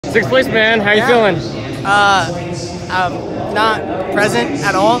Sixth place, man. How you feeling? I'm not present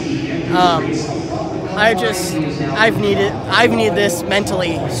at all. I've needed this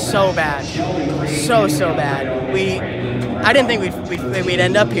mentally so bad, so bad. I didn't think we'd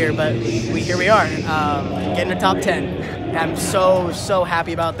end up here, but here we are, getting a top 10. I'm so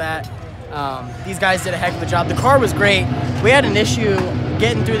happy about that. These guys did a heck of a job. The car was great. We had an issue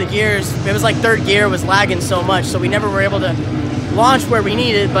getting through the gears. It was like third gear was lagging so much, so we never were able to launch where we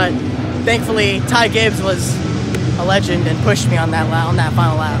needed. But thankfully, Ty Gibbs was a legend and pushed me on that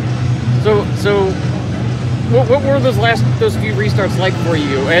final lap. So what were those few restarts like for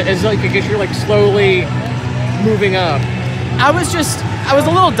you? As like, I guess you're like slowly moving up. I was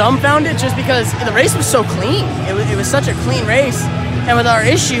a little dumbfounded just because the race was so clean. It was such a clean race, and with our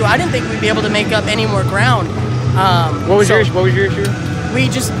issue, I didn't think we'd be able to make up any more ground. What was your issue? We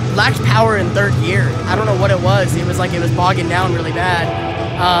just lacked power in third gear. I don't know what it was. It was like it was bogging down really bad.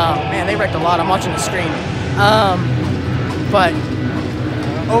 Man, they wrecked a lot. I'm watching the screen. But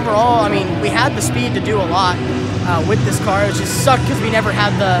overall, I mean, we had the speed to do a lot with this car. It just sucked because we never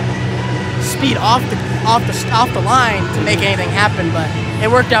had the speed off the line to make anything happen. But it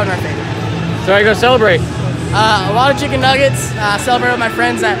worked out in our favor. So how you gonna celebrate? A lot of chicken nuggets. Celebrate with my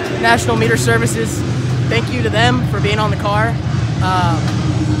friends at National Meter Services. Thank you to them for being on the car.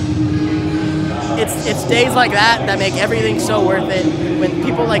 It's days like that make everything so worth it. When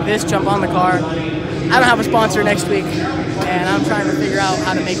people like this jump on the car. I don't have a sponsor next week, and I'm trying to figure out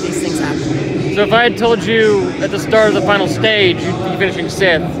how to make these things happen. So if I had told you at the start of the final stage you'd be finishing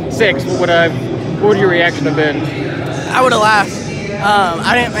sixth, what would your reaction have been? I would have laughed.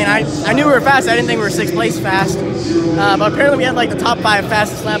 I knew we were fast. I didn't think we were sixth place fast. But apparently we had like the top 5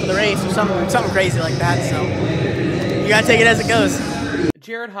 fastest lap of the race or something crazy like that. So you gotta take it as it goes.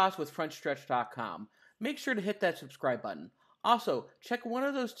 Jared Haas with Frontstretch.com. Make sure to hit that subscribe button. Also, check one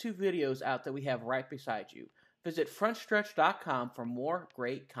of those 2 videos out that we have right beside you. Visit Frontstretch.com for more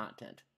great content.